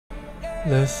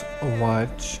Let's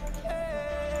watch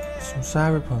some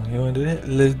Cyberpunk. You wanna do that?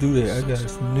 Let's do that. I got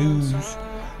some news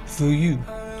for you.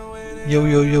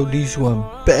 Yo, this one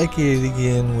back at it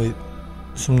again with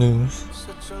some news.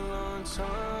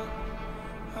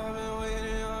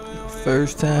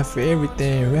 First time for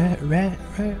everything, right?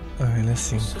 Alright, let's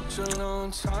see.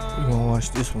 We're gonna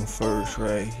watch this one first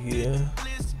right here.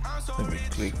 Let me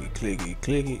click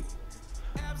it.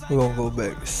 We're gonna go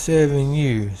back 7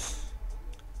 years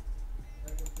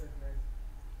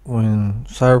when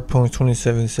Cyberpunk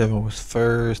 2077 was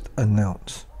first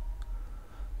announced.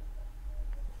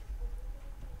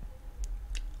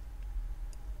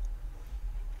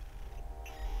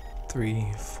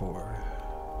 Three, four.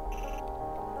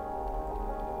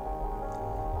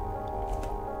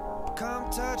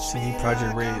 CD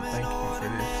Projekt Red, thank you for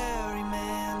this.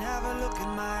 Have a look in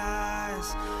my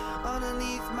eyes.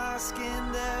 Underneath my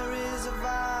skin there is a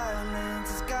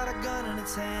violence. It's got a gun in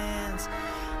its hands.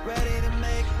 Ready to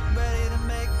make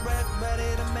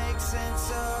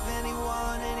sense of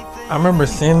anyone, anything. I remember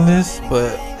seeing this,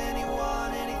 but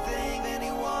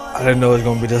I didn't know it was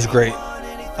gonna be this great.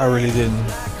 I really didn't.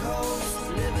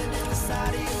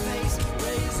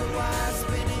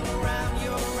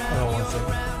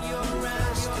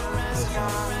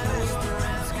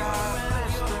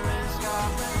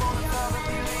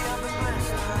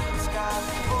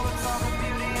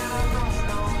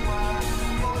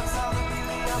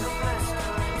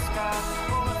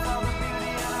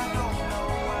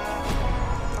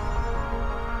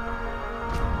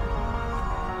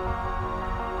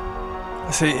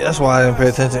 See, that's why I didn't pay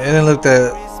attention. It didn't look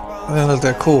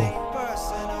that cool.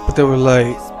 But they were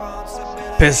like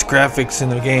best graphics in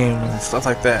the game and stuff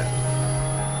like that.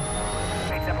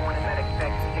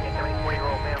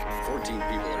 14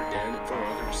 people are dead, 4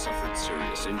 others suffered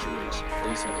serious injuries.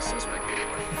 Police have a suspect.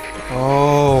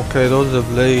 Oh, okay, those are the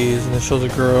blades, and it shows a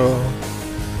girl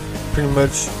pretty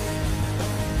much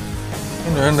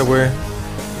in her underwear.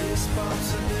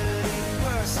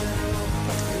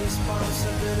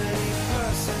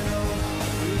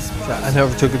 I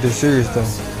never took it this serious though.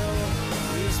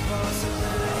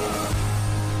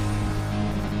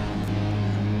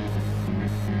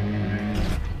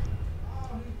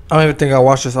 I don't even think I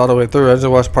watched this all the way through. I just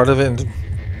watched part of it and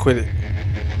quit it.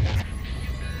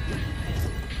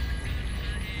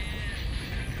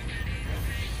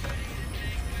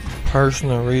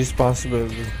 Personal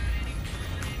responsibility.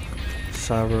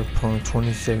 Cyberpunk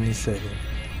 2077.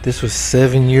 This was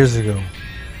 7 years ago.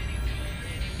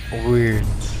 Weird.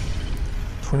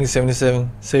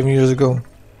 2077, 7 years ago.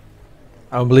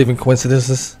 I don't believe in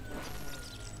coincidences.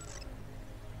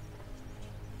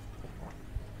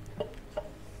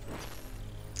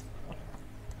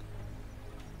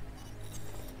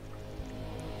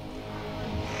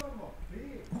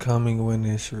 Coming when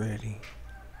it's ready.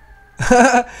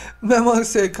 Memo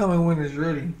said coming when it's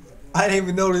ready. I didn't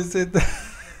even notice it.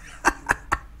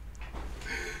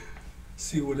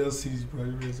 See what else he's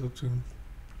probably up to.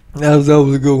 That was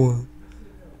a good one.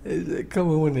 It's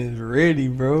coming when it's ready,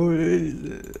 bro.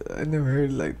 I never heard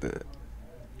it like that.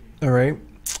 Alright.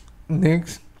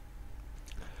 Next,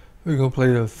 we're gonna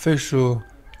play the official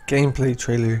gameplay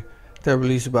trailer that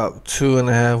released about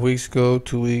 2.5 weeks ago,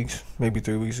 2 weeks, maybe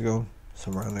 3 weeks ago,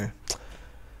 somewhere around there.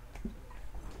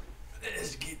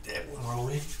 Let's get that one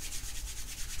rolling.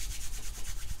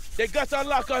 They got a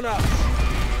lock on us.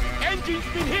 Engine's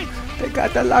been hit. They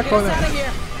got the lock on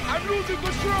us. I'm losing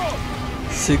control.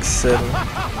 6, 7.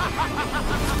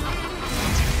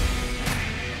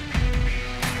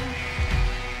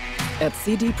 At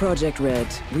CD Projekt Red,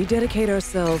 we dedicate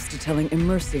ourselves to telling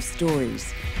immersive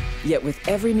stories. Yet with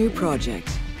every new project,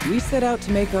 we set out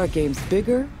to make our games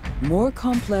bigger, more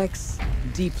complex,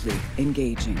 deeply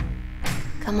engaging.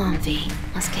 Come on, V.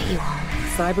 Let's get you home.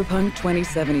 Cyberpunk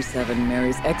 2077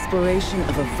 marries exploration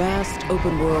of a vast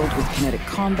open world with kinetic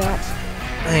combat,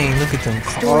 Dang, look at them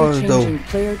cars though. story-changing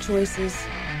player choices,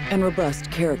 and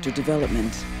robust character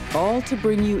development, all to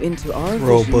bring you into our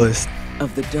Robust. vision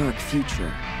of the dark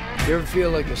future. You ever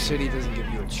feel like a city doesn't give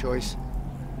you a choice?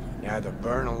 You either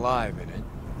burn alive in it,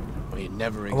 or you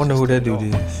never exist. I wonder who that dude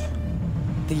at all. is.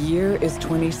 The year is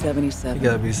 2077. He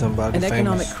gotta be somebody An famous.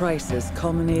 economic crisis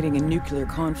culminating in nuclear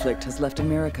conflict has left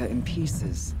America in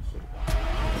pieces.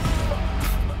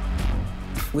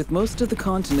 With most of the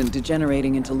continent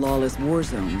degenerating into lawless war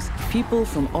zones, people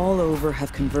from all over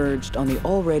have converged on the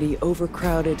already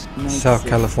overcrowded Night South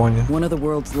City, California. one of the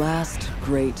world's last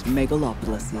great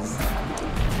megalopolises.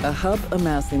 A hub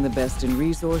amassing the best in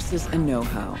resources and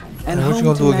know-how, and Hey, what you home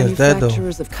gonna to do against that, though?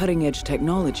 manufacturers of cutting-edge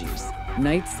technologies.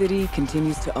 Night City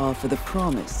continues to offer the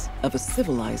promise of a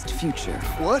civilized future.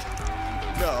 What?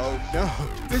 No,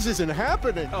 this isn't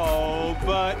happening. Oh,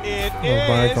 but it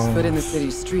is. But in the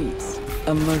city streets,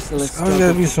 a merciless Oh,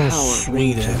 gotta be struggle some for power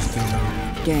sweet rages. ass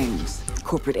thing. Gangs,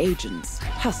 corporate agents,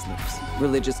 hustlers,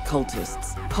 religious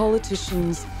cultists,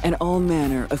 politicians, and all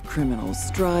manner of criminals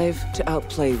strive to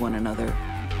outplay one another.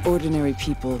 Ordinary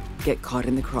people get caught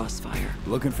in the crossfire.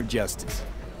 Looking for justice.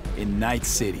 In Night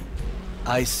City,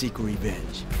 I seek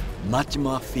revenge. Much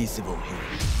more feasible here.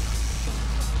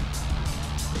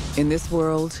 In this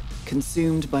world,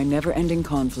 consumed by never-ending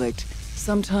conflict,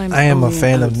 sometimes I am a only an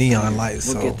fan of outsider neon lights,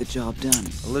 will so get the job done.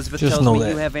 Elizabeth just tells know me that.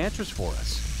 you have answers for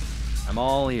us. I'm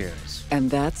all ears. And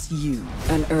that's you,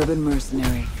 an urban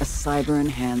mercenary, a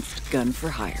cyber-enhanced gun for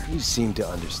hire. You seem to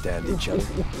understand each other.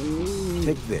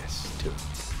 Take this, too.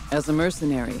 As a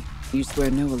mercenary, you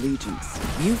swear no allegiance.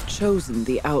 You've chosen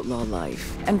the outlaw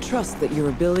life and trust that your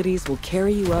abilities will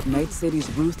carry you up Night City's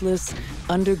ruthless,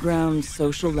 underground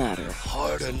social ladder.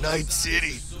 Heart of Night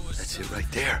City. That's it right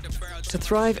there. To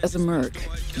thrive as a merc,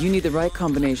 you need the right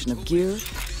combination of gear,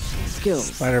 skills,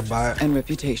 Spider bot. and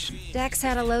reputation. Dex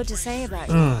had a load to say about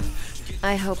you.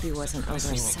 I hope he wasn't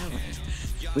overselling.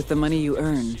 With the money you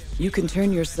earn, you can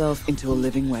turn yourself into a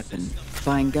living weapon,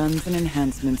 buying guns and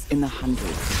enhancements in the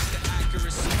hundreds.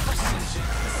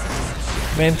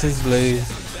 Mantis Blade.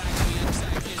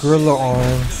 Gorilla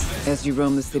Arms. As you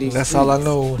roam the city's That's all I streets,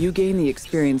 know. you gain the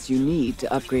experience you need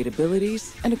to upgrade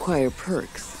abilities and acquire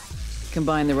perks.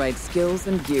 Combine the right skills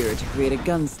and gear to create a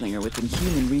gunslinger with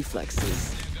inhuman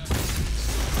reflexes.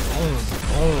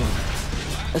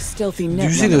 A stealthy Do net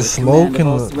you see runner the with smoke command of and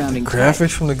all the surrounding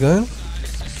graphics from the gun?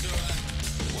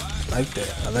 I like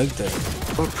that. I like that.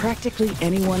 tech, or practically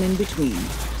anyone in between.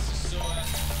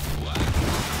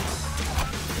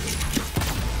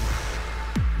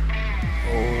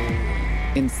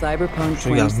 In Cyberpunk So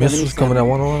you got missiles coming out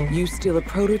 101? you steal a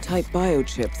prototype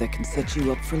biochip that can set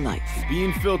you up for life.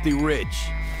 Being filthy rich.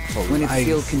 When its life.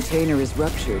 sealed container is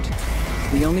ruptured,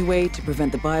 the only way to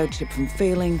prevent the biochip from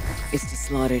failing is to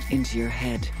slot it into your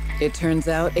head. It turns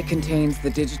out it contains the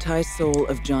digitized soul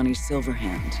of Johnny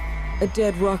Silverhand, a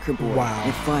dead rocker boy Wow.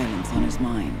 with violence on his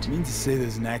mind. Mean to say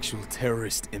there's an actual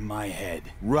terrorist in my head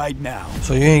right now.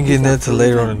 So you ain't getting that till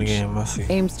later on in the Revenge game, I see.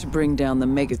 aims to bring down the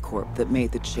megacorp that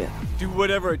made the chip. Do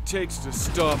whatever it takes to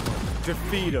stop him,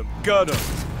 defeat him, gut him.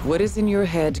 What is in your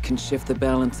head can shift the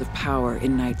balance of power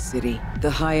in Night City. The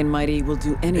high and mighty will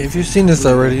do anything. If you've seen this to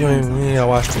lay already, you their ain't hands on gotta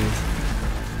watch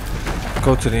this.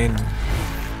 Go to the end.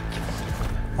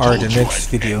 Or the next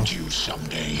video.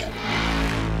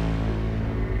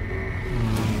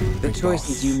 The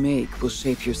choices you make will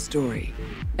shape your story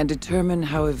and determine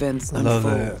how events I love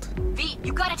unfold. that. V,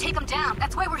 you gotta take him down.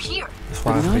 That's why we're here. That's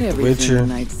why But I not picked The everything Witcher. in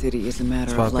Night City is a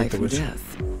matter That's why of I life picked and The Witcher.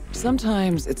 death.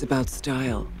 Sometimes it's about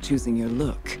style, choosing your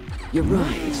look, your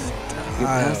ride, your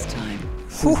pastime,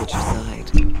 who's at your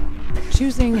side.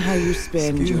 Choosing how you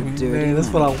spend Excuse your me, dirty man, that's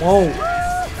what money. I want.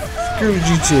 Screw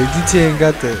GTA. GTA ain't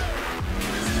got that.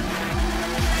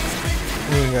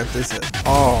 We ain't got this at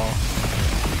all.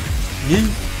 Yeet.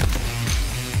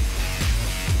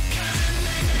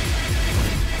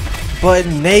 Butt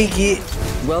naked.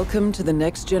 Welcome to the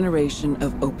next generation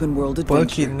of open world adventure.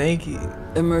 Bucket naked.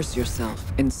 Immerse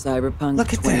yourself in Cyberpunk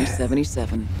Look at that.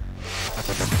 2077.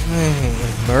 Man,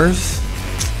 immerse.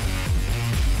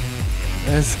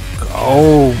 Let's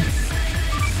go.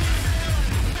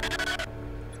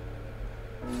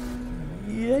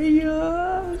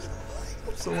 Yeah.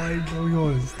 So like, bro, you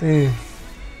understand?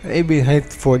 They been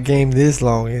hyped for a game this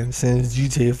long and since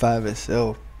GTA 5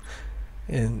 itself.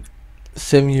 And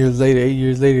 7 years later, 8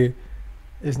 years later,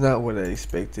 it's not what I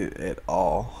expected at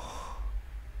all.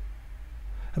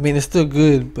 I mean, it's still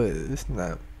good, but it's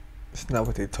not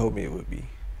what they told me it would be.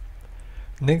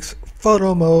 Next,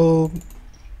 photo mode.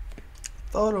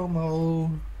 Photo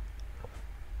mode.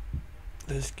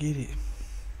 Let's get it.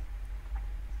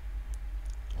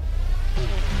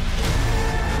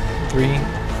 3,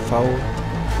 4,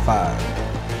 5.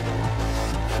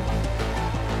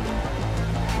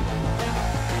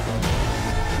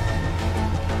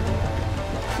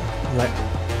 Like,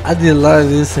 I did a lot of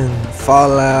this in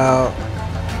Fallout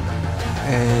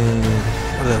and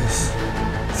what else?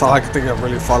 That's all I can think of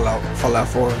really. Fallout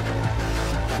 4.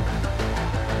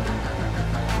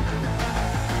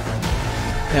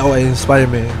 Oh, and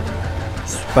Spider-Man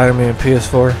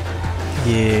PS4.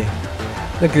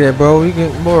 Yeah. Look at that, bro. We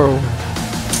get more.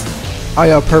 All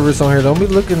y'all perverts on here, don't be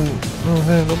looking. You know what I'm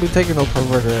saying? Don't be taking no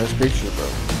perverted ass picture, bro.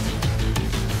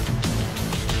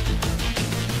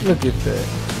 Look at that.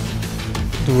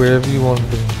 Do whatever you want to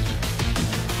do.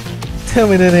 Tell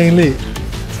me that ain't lit.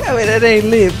 Tell me that ain't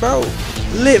lit, bro.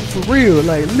 Lit for real,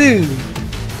 like literally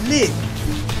lit.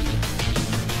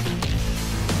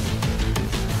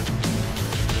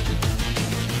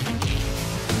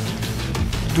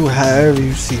 do however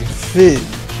you see fit.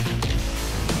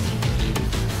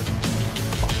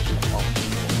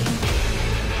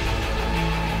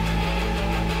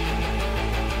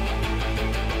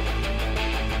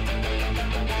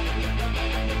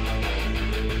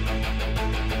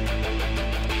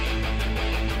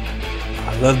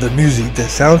 I love the music, the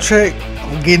soundtrack.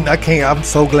 I'm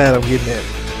so glad I'm getting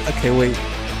that. I can't wait.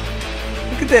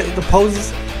 Look at that, the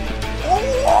poses.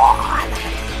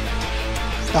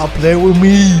 Stop playing with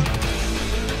me.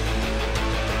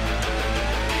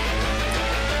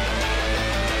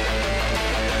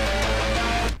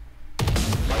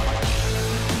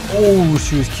 Oh,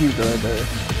 she was cute right there.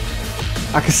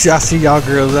 I see y'all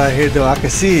girls out here though. I can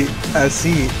see it. I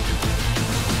see it.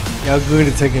 Y'all good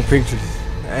at taking pictures.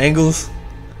 Angles.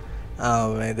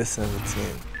 Oh man, that's number 10.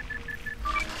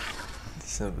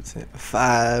 That's number 10.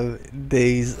 5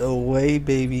 days away,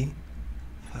 baby.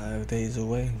 5 days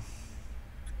away.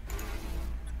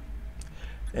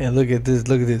 And look at this.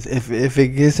 Look at this. If it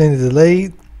gets any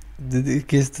delayed, it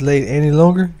gets delayed any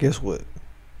longer. Guess what?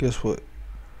 Guess what?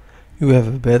 You have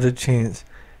a better chance.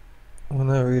 Well,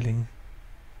 not really.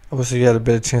 Obviously, you had a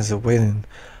better chance of winning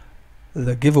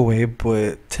the giveaway,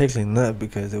 but technically not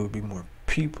because there would be more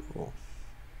people.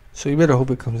 So you better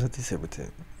hope it comes out December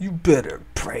 10th. You better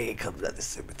pray it comes out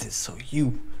December 10th so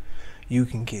you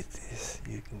can get this.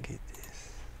 You can get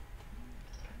this.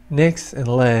 Next and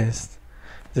last,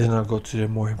 then I'll go to the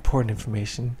more important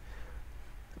information.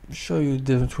 Show you the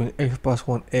difference between Xbox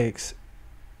One X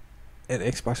and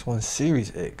Xbox One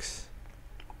Series X.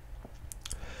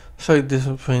 Show you the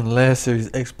difference between last series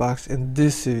Xbox and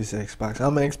this series Xbox.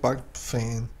 I'm an Xbox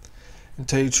fan. And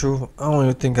tell you the truth, I don't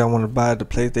even think I want to buy the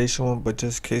PlayStation one, but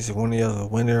just in case if one of y'all is a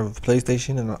winner of the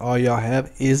PlayStation and all y'all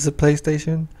have is a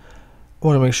PlayStation, I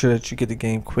want to make sure that you get the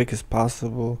game quick as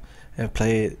possible and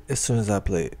play it as soon as I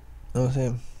play it. You know what I'm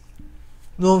saying?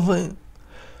 You know what I'm saying?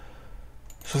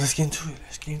 So let's get into it.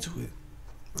 Let's get into it.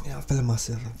 Yeah, I'm feeling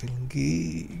myself. I'm feeling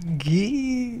good.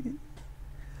 Good.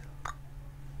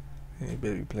 You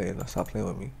better be playing. Now stop playing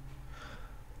with me.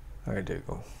 Alright, there you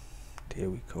go. There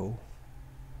we go.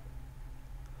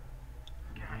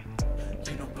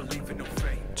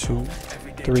 2,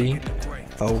 3,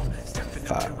 4, 5.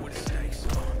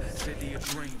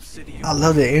 I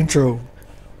love the intro.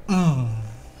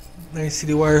 Nice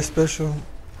City Wire special.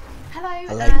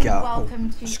 Hello like and y'all. welcome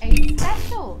to a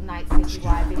special Night City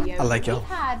Wire video. I like y'all. We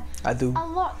had I do. a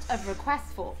lot of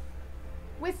requests for.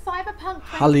 With Cyberpunk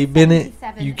Holly Bennett,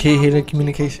 2077 UK Hidden now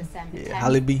Communication. launching on December Yeah, 10th,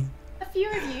 Holly B. a few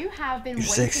of you have been You're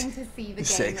waiting sexy. to see the You're game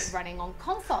sexy. running on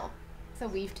console. So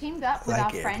we've teamed up with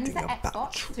Like our friends everything at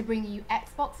about Xbox you. to bring you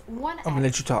Xbox One X I'm gonna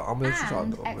let you talk. I'm gonna let you talk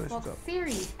and though. I'm gonna let you Xbox talk.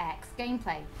 Series X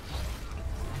gameplay.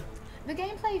 The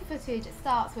gameplay footage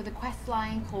starts with a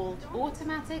questline called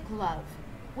Automatic Love,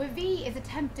 where V is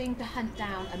attempting to hunt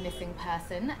down a missing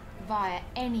person via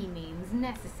any means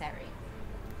necessary.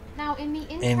 Now, in the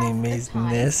interest of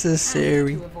time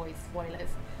necessary. and to avoid spoilers,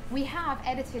 we have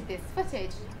edited this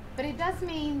footage, but it does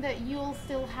mean that you'll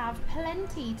still have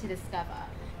plenty to discover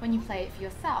when you play it for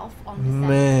yourself on December 10th.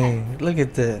 Man, look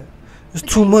at that. There's The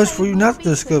too much gameplay for you will not to be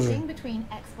discover. switching between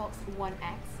Xbox One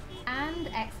X and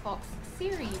Xbox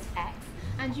Series X,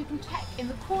 and you can check in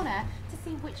the corner to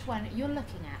see which one you're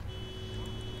looking at.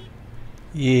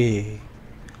 Yeah.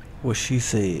 What she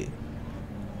said.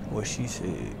 What she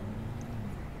said.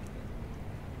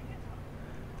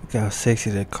 Look how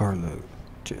sexy that car look.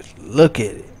 Just look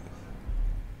at it.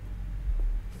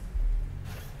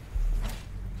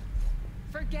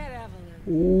 Forget Evelyn.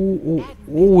 Ooh,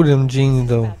 ooh, them jeans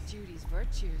though.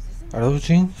 Are those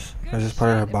jeans? Or is this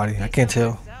part of her body? I can't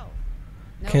tell.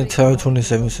 Can't tell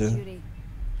 27.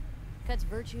 Cuts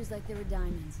virtues like they were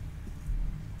diamonds.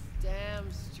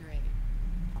 Damn straight.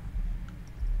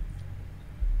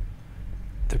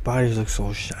 Their bodies look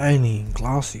so shiny and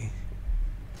glossy.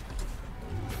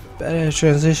 Badass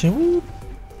transition. Woo.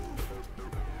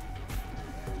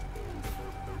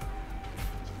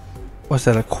 What's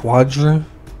that, a Quadra?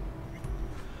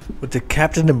 With the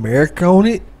Captain America on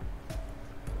it?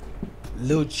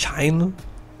 Little China?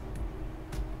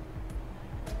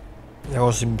 Y'all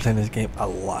gonna see me playing this game a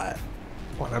lot.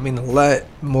 Well, I mean a lot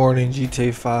more than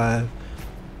GTA 5.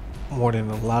 More than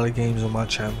a lot of games on my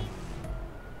channel.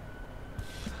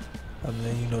 I'm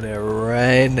letting you know that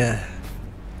right now.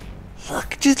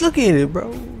 Look, just look at it, bro.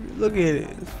 Look at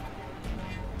it.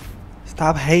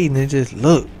 Stop hating and just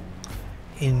look.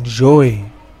 Enjoy.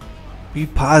 Be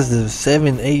positive.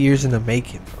 7, 8 years in the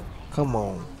making, bro. Come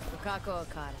on. Wakako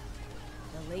Okada,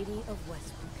 the Lady of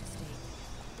Westbrook Estate.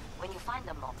 When you find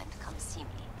a moment, come see me.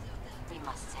 We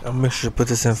must I'll make sure to put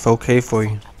this in 4K for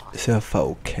you. It's in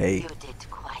 4K. You did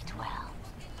quite well.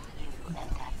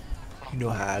 You know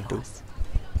how I do.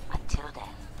 Until then.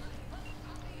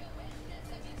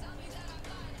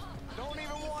 Don't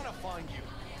even want to find you.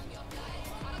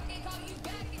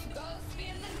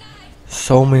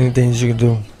 So many things you can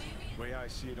do. Way I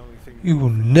see it, only thing You will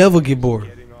never get bored.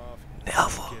 getting off,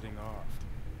 Never. getting off.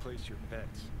 Place your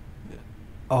bets.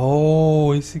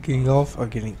 Oh, is he getting off or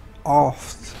getting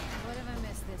off? What have I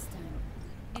missed this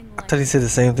time? I thought he said the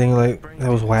same thing. Like that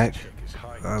was whack.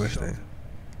 I understand.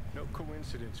 No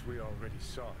coincidence. We already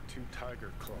saw 2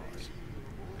 tiger claws.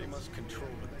 They must control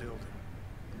the building.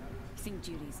 I think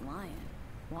Judy's lying.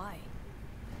 Why?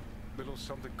 Little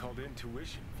something called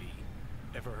intuition, V.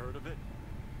 Ever heard of it?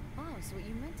 Oh, so what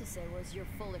you meant to say was you're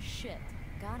full of shit.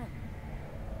 Got him.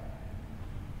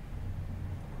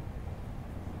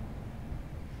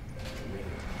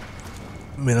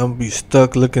 Man, I'm gonna be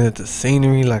stuck looking at the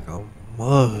scenery like a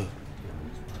mug.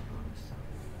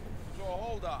 So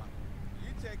hold on.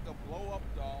 You take the blow up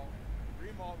doll,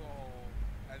 remodel the hole,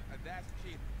 and that's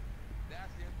cheap.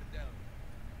 That's infidelity.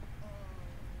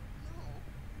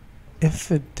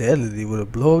 Infidelity with a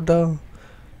blow doll?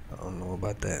 I don't know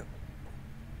about that.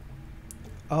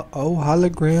 Uh-oh,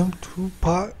 hologram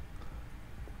Tupac.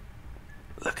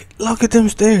 Look at them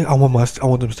stairs. I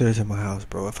want them stairs in my house,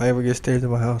 bro. If I ever get stairs in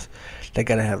my house, they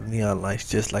gotta have neon lights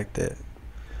just like that.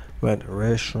 But the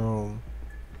restroom,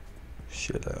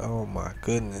 shit. Like, oh my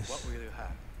goodness. What will you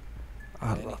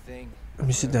have? Anything? Let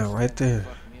me sit down right there.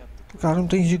 Look at all them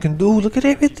things you can do. Look at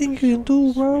everything you can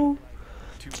do, bro.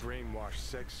 2 brainwashed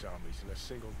sex zombies in a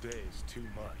single day is too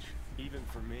much, even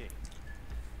for me.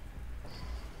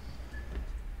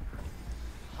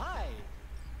 Hi.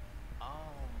 I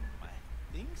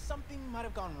think something might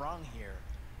have gone wrong here.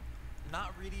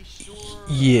 Not really sure.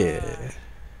 Yeah.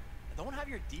 I don't have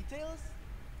your details.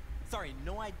 Sorry,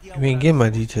 no idea. You ain't get my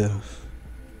details.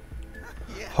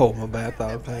 Oh, my bad. I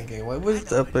thought I was playing a game.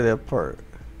 What's up in that part?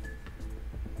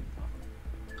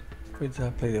 Wait till I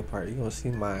play that part. You gonna see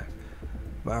my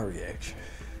reaction.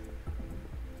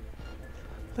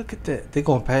 Look at that. They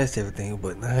going past everything,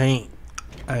 but I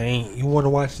ain't. You wanna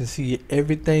watch and see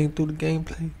everything through the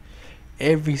gameplay?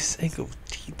 Every single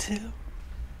detail?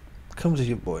 Come to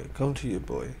your boy. Come to your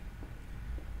boy.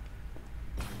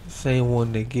 Same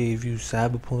one that gave you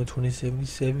Cyberpunk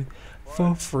 2077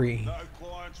 for free. No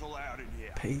clients allowed in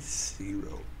here. Pay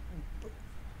 0.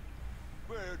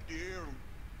 Well, dear,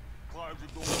 close the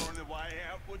door on the way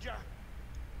out, would ya?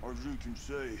 As you can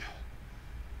see,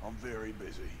 I'm very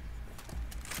busy.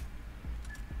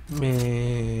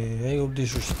 Man, ain't gonna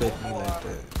disrespect me like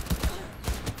that.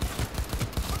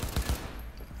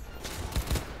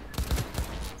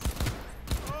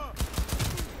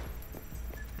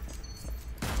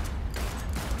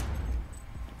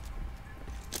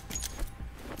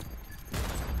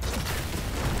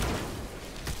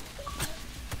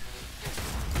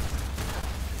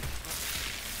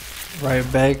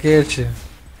 Right back at you.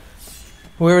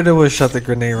 Whoever that was shot the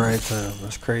grenade right time.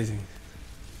 That's crazy.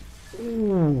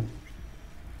 Ooh.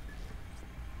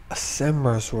 A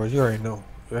samurai sword. You already know.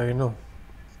 You already know.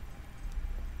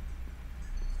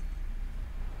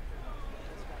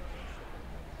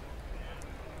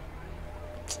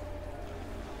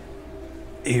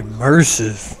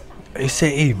 Immersive. They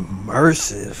say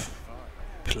immersive.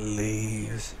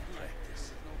 Please.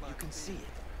 You can see it.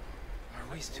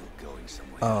 Are we still going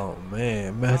somewhere? Oh man,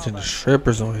 imagine the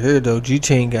strippers on here though.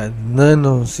 GTA ain't got none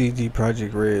on CD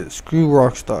Projekt Red. Screw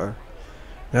Rockstar.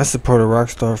 I supported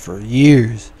Rockstar for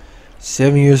years.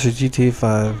 7 years for GTA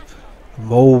 5.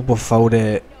 Mo before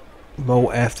that.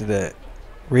 Mo after that.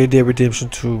 Red Dead Redemption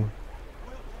 2.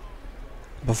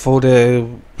 Before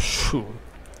that, shoot.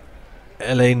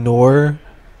 LA Noir.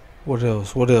 What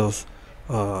else? What else?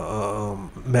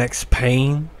 Max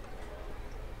Payne.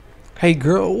 Hey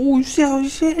girl, ooh, you see how you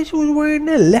said she was wearing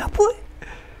that leopard?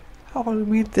 How want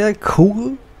to meet that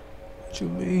cool? What you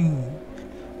mean?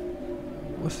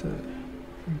 What's that?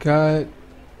 God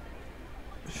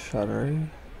shot her.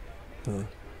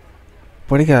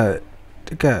 But they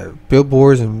got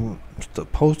billboards and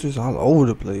posters all over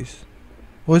the place.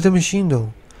 Where's the machine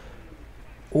though?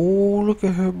 Oh, look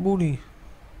at her booty.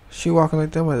 She walking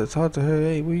like that. I'm about to talk to her.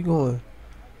 Hey, where you going?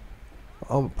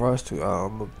 I'm a prostitute. Oh,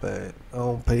 I'm a bad. I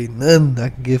don't pay nothing. I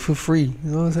can get for free.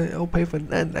 You know what I'm saying? I don't pay for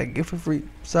nothing. I can get for free.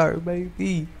 Sorry,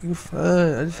 baby. You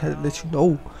fine. I just had to let you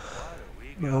know.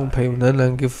 I don't pay for nothing. I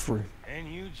can get for free.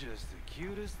 And you just the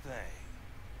cutest thing.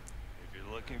 If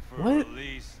you're looking for What? a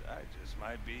release, I just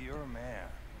might be your man.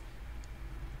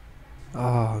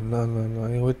 Oh, no.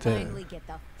 I ain't with that. Finally get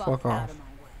the fuck Fuck out off. of my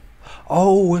way.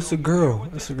 Oh, it's a girl.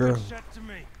 It's a girl. Said to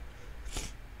me.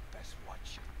 Best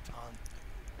watch your tongue.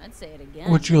 I'd say it again.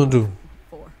 What you gonna do?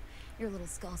 For Your little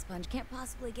skull sponge can't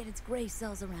possibly get its gray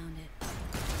cells around it.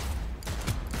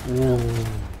 Ooh.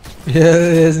 Yeah,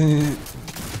 isn't.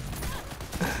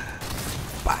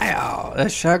 Wow,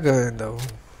 that shotgun though.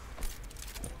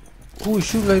 Who would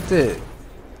shoot like that?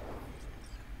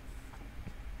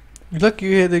 You lucky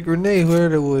you had the grenade.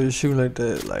 Whoever it was shooting like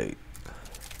that, like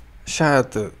shot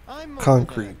at the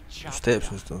concrete steps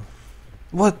and stuff.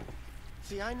 What?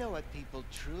 See, I know what people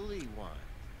truly want.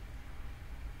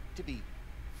 To be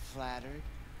flattered,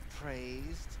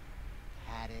 praised,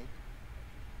 patted.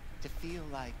 To feel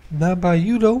like... Not by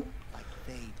you though. Like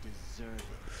they deserve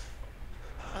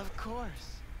it. Of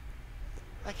course.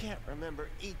 I can't remember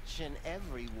each and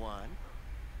every one.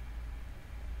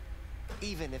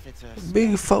 Even if it's a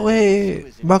big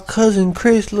forehead. My cousin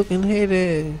Chris looking head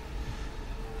ass.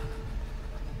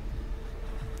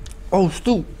 Oh,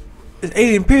 Stoop. It's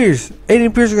Aiden Pierce.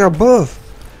 Aiden Pierce got buff.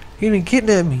 He didn't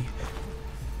kidnap me.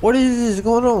 What is this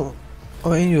going on?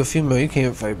 Oh, and you a female. You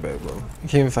can't fight back, bro. You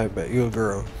can't fight back. You a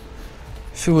girl.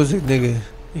 If you was a nigga,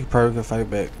 you probably could fight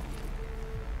back.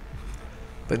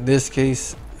 But in this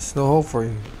case, it's no hope for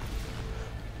you.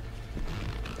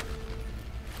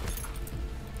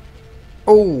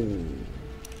 Oh.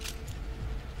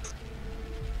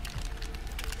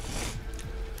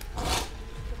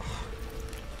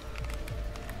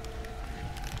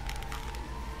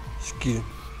 Excuse me.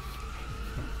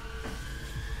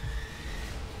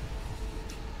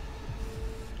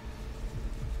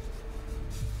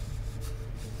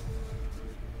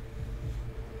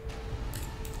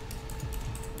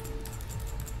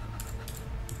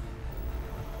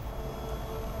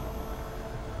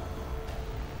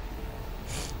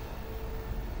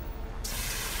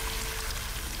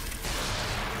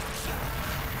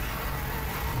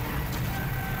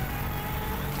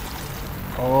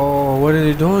 Oh, what are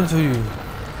they doing to you?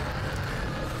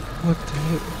 What the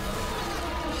heck?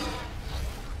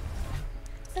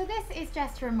 So this is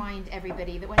just to remind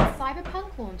everybody that when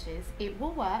Cyberpunk launches, it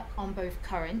will work on both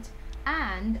current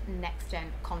and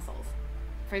next-gen consoles.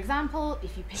 For example,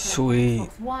 if you pick up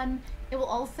Xbox One, it will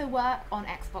also work on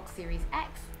Xbox Series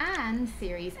X and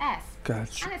Series S.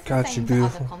 Gotcha. And it's the Gotcha, same for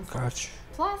beautiful. other consoles. Gotcha.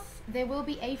 Plus, there will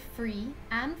be a free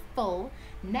and full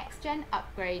next-gen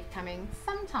upgrade coming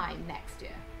sometime next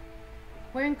year.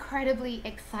 We're incredibly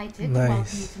excited to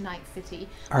welcome you to Night City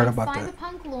when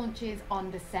Cyberpunk launches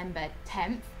on December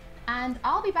 10th, and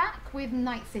I'll be back with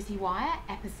Night City Wire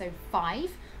Episode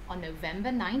 5 on November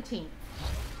 19th.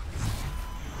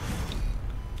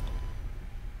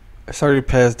 It's already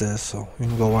past that, so you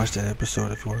can go watch that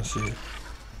episode if you want to see it.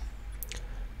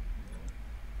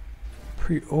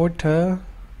 Pre-order.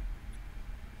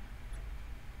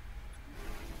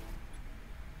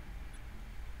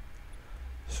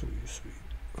 Sweet, sweet.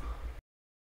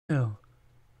 Now,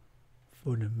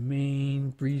 for the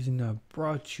main reason I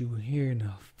brought you here in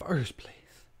the first place,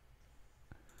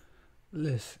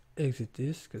 let's exit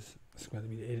this because it's going to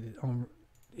be edited on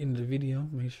the end of the video.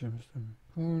 Make sure I'm still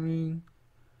recording.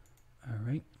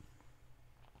 Alright.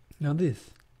 Now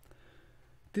this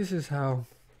is how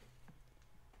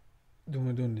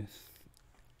we're doing this.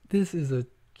 This is a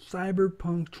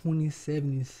Cyberpunk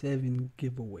 2077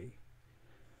 giveaway.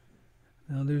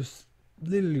 Now there's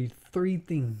literally 3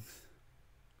 things.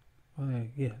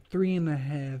 Yeah,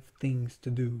 3.5 things to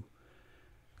do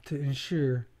to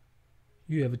ensure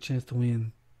you have a chance to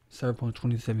win Cyberpunk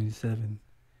 2077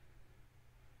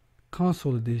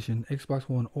 console edition, Xbox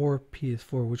One or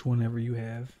PS4, which whenever you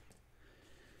have.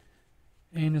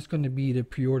 And it's going to be the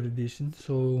pre-order edition.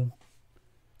 So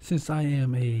since I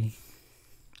am a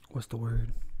pro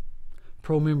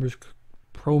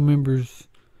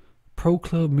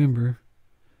club member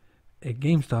at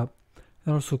GameStop,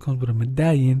 that also comes with a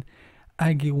medallion.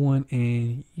 I get one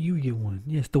and you get one.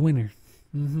 Yes, the winner.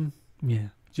 Yeah,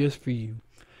 just for you.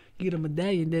 You get a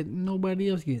medallion that nobody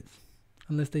else gets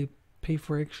unless they pay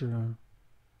for extra or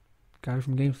got it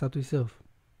from GameStop themselves.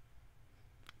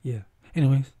 Yeah.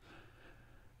 Anyways,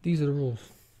 these are the rules.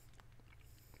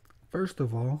 First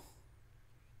of all,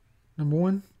 number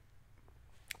 1,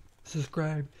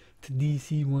 subscribe to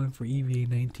DC1 for EVA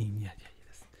 19. Yeah,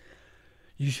 yes.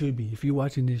 You should be. If you're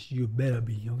watching this, you better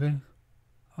be, okay?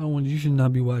 You should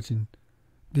not be watching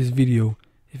this video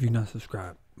if you're not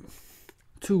subscribed.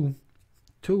 2,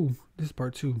 this is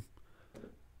part 2.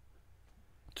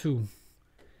 2.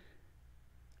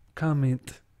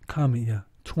 Comment, yeah.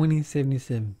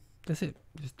 2077. That's it.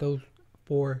 Just those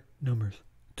 4 numbers.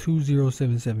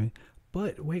 2077.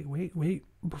 But wait.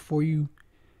 Before you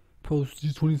post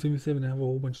just 2077, I have a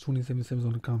whole bunch of 2077s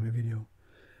on the comment video.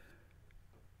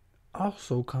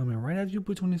 Also comment right after you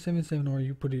put 2077, or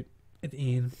you put it at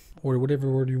the end, or whatever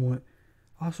order you want.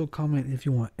 Also comment if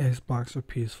you want Xbox or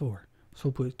PS4. So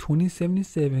put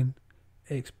 2077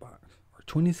 Xbox or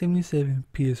 2077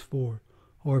 PS4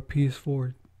 or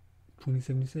PS4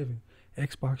 2077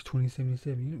 Xbox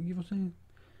 2077. You know what I'm saying?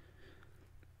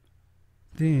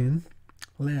 Then,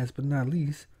 last but not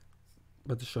least,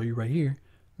 about to show you right here,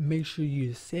 make sure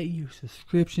you set your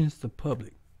subscriptions to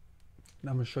public.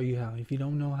 I'm gonna show you how. If you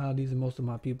don't know how, these are most of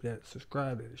my people that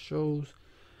subscribe that it shows,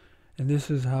 and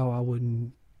this is how I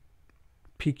wouldn't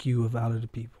pick you out of the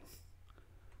people.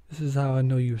 This is how I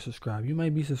know you're subscribed. You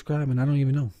might be subscribed and I don't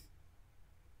even know.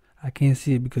 I can't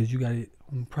see it because you got it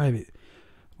on private,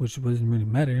 which doesn't really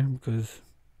matter because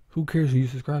who cares who you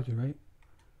subscribe to, right?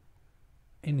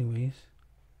 Anyways,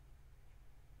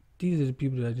 these are the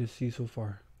people that I just see so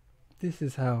far. This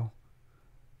is how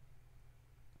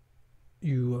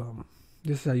you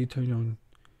turn on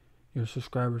your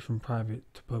subscribers from private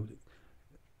to public.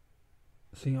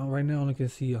 See, right now I only can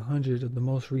see 100 of the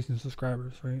most recent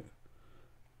subscribers, right?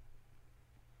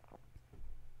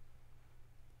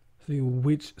 See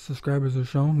which subscribers are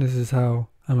shown. This is how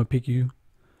I'm gonna pick you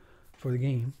for the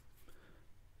game.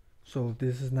 So if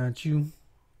this is not you,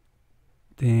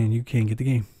 then you can't get the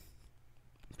game.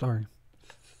 Sorry.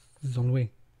 This is the only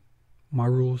way. My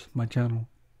rules, my channel,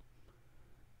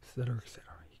 etc., etc.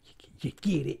 You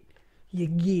get it. You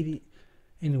get it.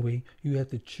 Anyway, you have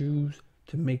to choose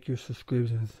to make your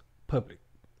subscriptions public.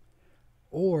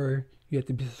 Or you have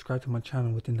to be subscribed to my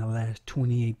channel within the last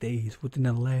 28 days. Within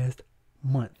the last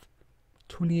month.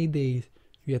 28 days,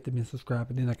 you have to be subscribed.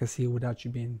 And then I can see it without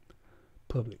you being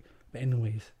public. But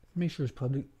anyways, make sure it's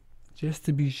public. Just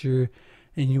to be sure.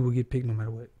 And you will get picked no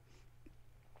matter what.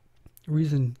 The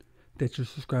reason that your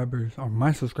subscribers or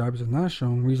my subscribers are not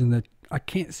shown, reason that I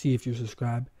can't see if you're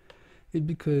subscribed, is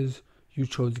because you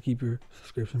chose to keep your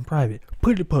subscription private.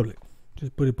 Put it public.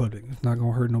 Just put it public. It's not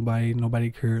gonna hurt nobody.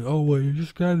 Nobody cares. Oh well, you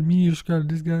subscribed to me, you subscribed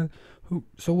to this guy. Who?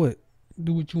 So what?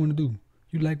 Do what you want to do.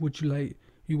 You like what you like.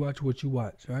 You watch what you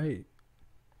watch. Alright.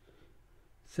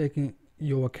 Second,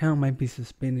 your account might be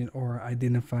suspended or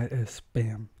identified as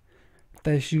spam. If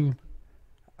that's you,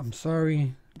 I'm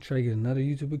sorry. Try to get another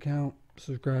YouTube account.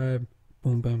 Subscribe.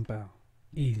 Boom, bam, pow.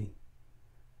 Easy.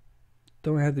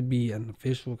 Don't have to be an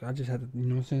official. I just have to, you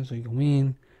know what I'm saying? So you go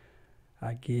in.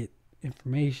 I get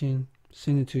information.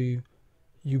 Send it to you.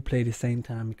 You play the same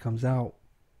time it comes out.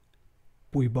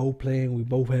 We both playing. We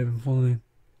both having fun.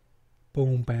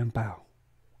 Boom, bam, pow.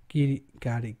 Get it.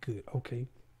 Got it. Good. Okay.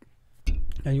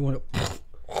 Now you want to...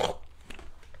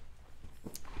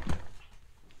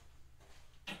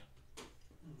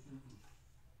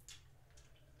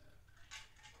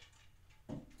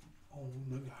 Oh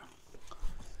my God.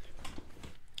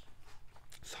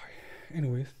 Sorry.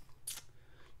 Anyways,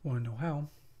 want to know how?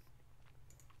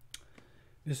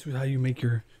 This is how you make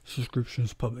your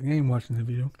subscriptions public. I ain't watching the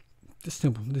video. It's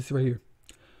simple. This right here.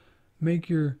 Make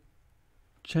your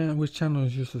channel, which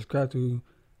channels you're subscribed to,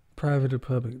 private or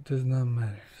public. Does not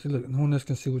matter. See, look, no one else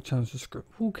can see what channel you subscribe.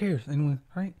 Who cares? Anyone,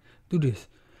 right? Do this.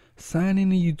 Sign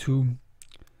in to YouTube.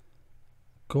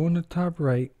 Go in the top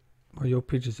right, where your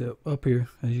picture's up here,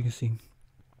 as you can see.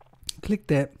 Click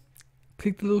that.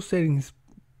 Click the little settings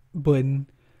button,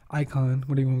 icon,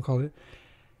 whatever you want to call it.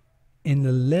 In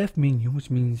the left menu, which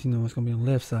means, you know, it's going to be on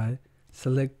the left side,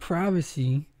 select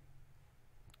privacy,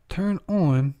 turn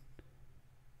on,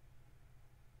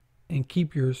 and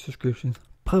keep your subscriptions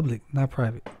public, not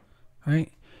private.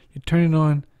 Alright? You turn it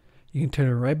on, you can turn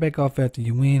it right back off after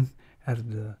you win,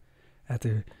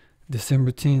 after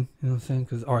December 10th, you know what I'm saying?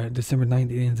 Because, alright, December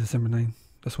 9th, it ends December 9th.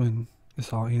 That's when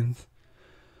this all ends.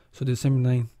 So December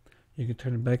 9th, you can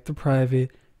turn it back to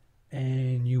private,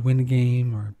 and you win the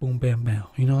game, or boom, bam, bam.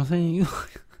 You know what I'm saying?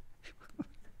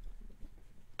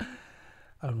 I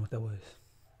don't know what that was.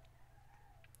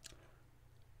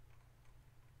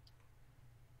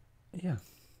 Yeah.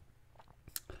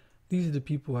 These are the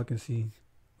people I can see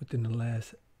within the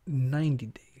last 90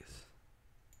 days.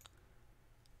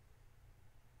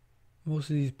 Most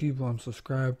of these people I'm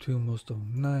subscribed to, most of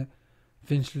them not.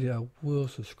 Eventually I will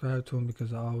subscribe to them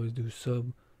because I always do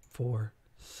sub for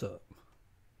sub.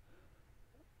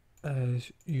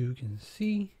 As you can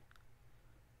see,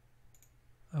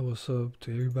 I will sub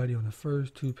to everybody on the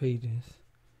first 2 pages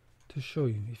to show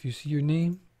you. If you see your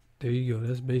name, there you go.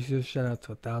 That's basically a shout out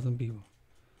to 1,000 people.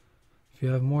 If you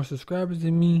have more subscribers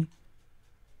than me,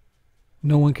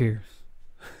 no one cares.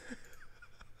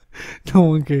 No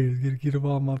one cares. Get them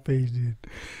on my page, dude.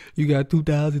 You got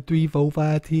 2,000, 3, 4,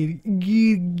 5, 10.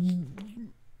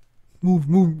 Move.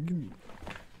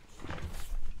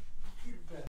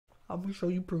 I'm gonna show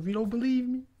you proof. You don't believe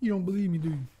me? You don't believe me, do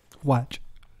you? Watch.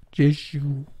 Just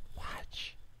you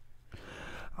watch.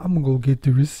 I'm gonna go get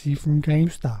the receipt from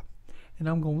GameStop, and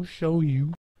I'm gonna show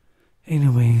you.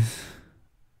 Anyways,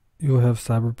 you'll have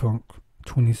Cyberpunk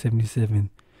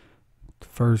 2077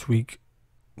 first week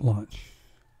launch.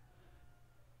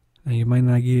 Now you might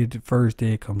not get it the first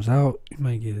day it comes out. You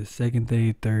might get it second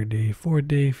day, third day, fourth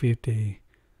day, fifth day,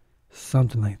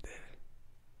 something like that.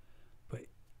 But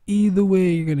either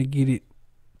way, you're gonna get it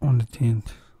on the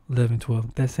 10th, 11th,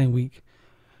 12th. That same week,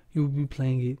 you'll be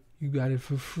playing it. You got it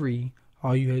for free.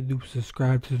 All you had to do was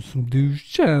subscribe to some dude's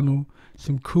channel,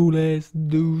 some cool ass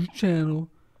dude's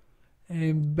channel,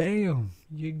 and bam,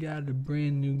 you got a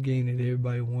brand new game that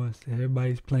everybody wants, that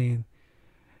everybody's playing,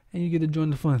 and you get to join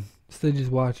the fun. Instead of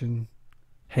just watching,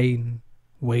 hating,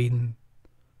 waiting,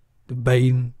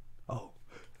 debating. Oh.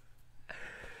 I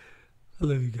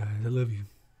love you guys. I love you.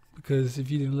 Because if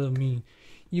you didn't love me,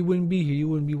 you wouldn't be here. You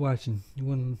wouldn't be watching. You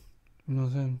wouldn't, you know what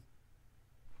I'm saying?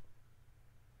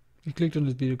 You clicked on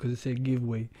this video because it said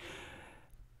giveaway.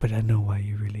 But I know why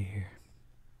you're really here.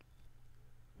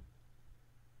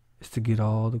 It's to get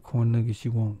all the corn nuggets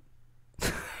you want.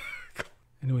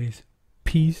 Anyways,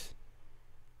 peace,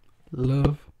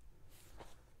 love,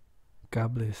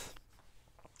 God bless.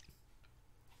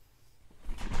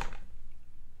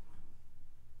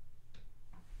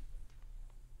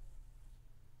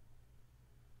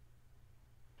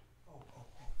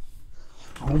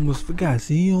 I almost forgot.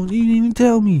 See, you didn't even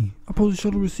tell me. I'm supposed to show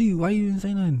the receipt. Why you didn't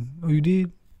say nothing? Oh, you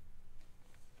did?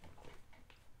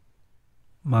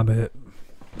 My bad.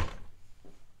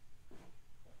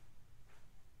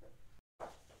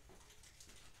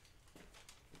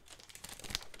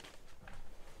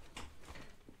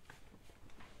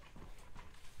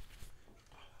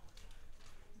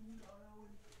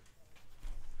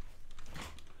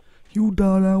 You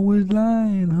thought I was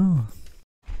lying, huh?